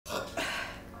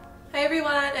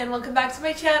everyone, and welcome back to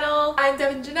my channel. I'm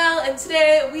Devon Jenelle, and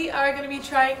today we are going to be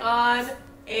trying on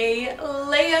a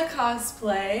Leia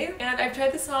cosplay. And I've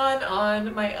tried this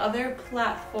on my other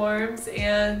platforms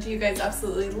and you guys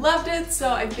absolutely loved it,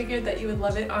 so I figured that you would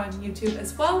love it on YouTube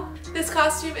as well. This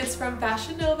costume is from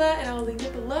Fashion Nova and I'll link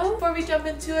it below. Before we jump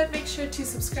into it, make sure to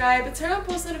subscribe, turn on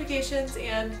post notifications,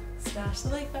 and smash the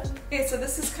like button. Okay, so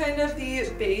this is kind of the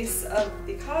base of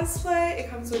the cosplay. It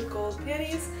comes with gold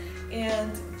panties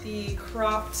and the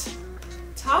cropped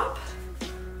top.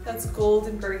 That's gold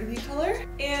and burgundy color.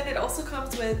 And it also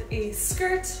comes with a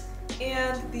skirt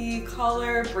and the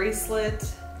collar bracelet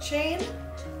chain.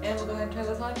 And we'll go ahead and try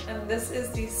this on. And this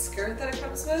is the skirt that it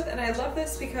comes with. And I love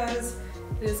this because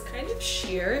it is kind of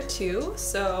sheer too.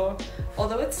 So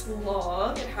although it's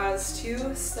long, it has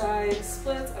two side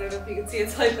splits. I don't know if you can see it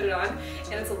until I put it on.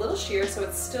 And it's a little sheer, so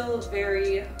it's still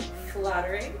very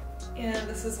flattering. And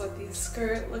this is what the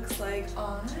skirt looks like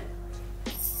on.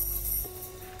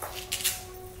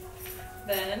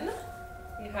 Then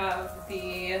you have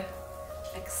the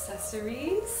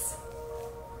accessories,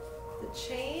 the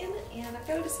chain, and I've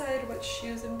got to decide what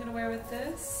shoes I'm going to wear with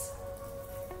this.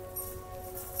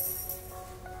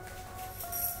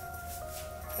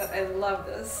 But I love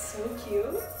this, so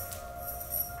cute.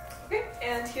 Okay,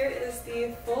 and here is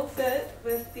the full fit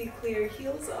with the clear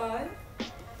heels on.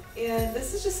 And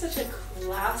this is just such a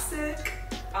classic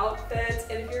outfit,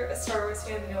 and if you're a Star Wars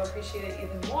fan, you'll appreciate it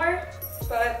even more.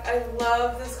 But I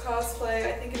love this cosplay.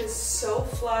 I think it is so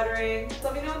flattering.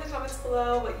 Let me know in the comments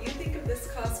below what you think of this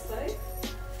cosplay,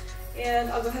 and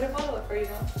I'll go ahead and model it for you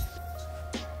now.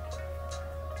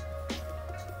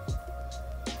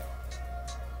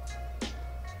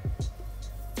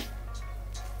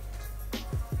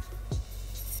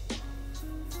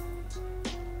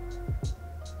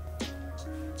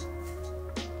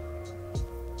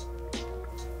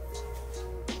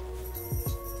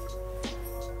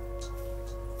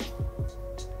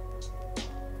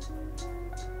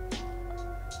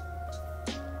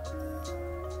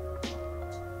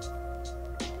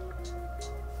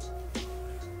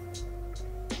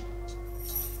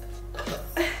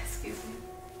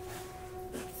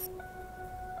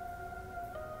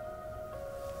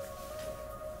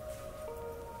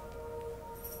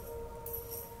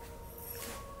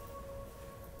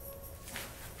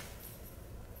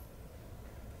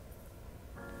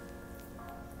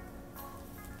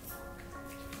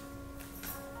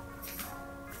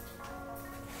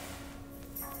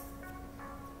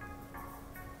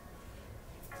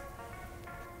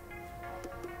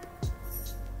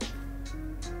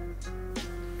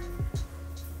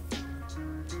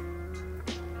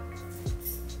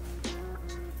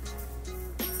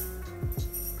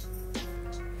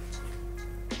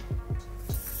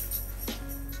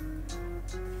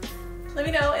 Let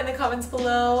me know in the comments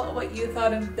below what you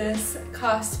thought of this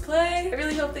cosplay. I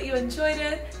really hope that you enjoyed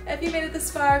it. If you made it this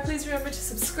far, please remember to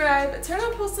subscribe, turn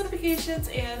on post notifications,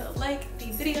 and like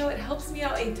the video. It helps me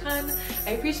out a ton.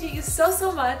 I appreciate you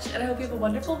so much, and I hope you have a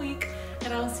wonderful week,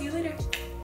 and I'll see you later.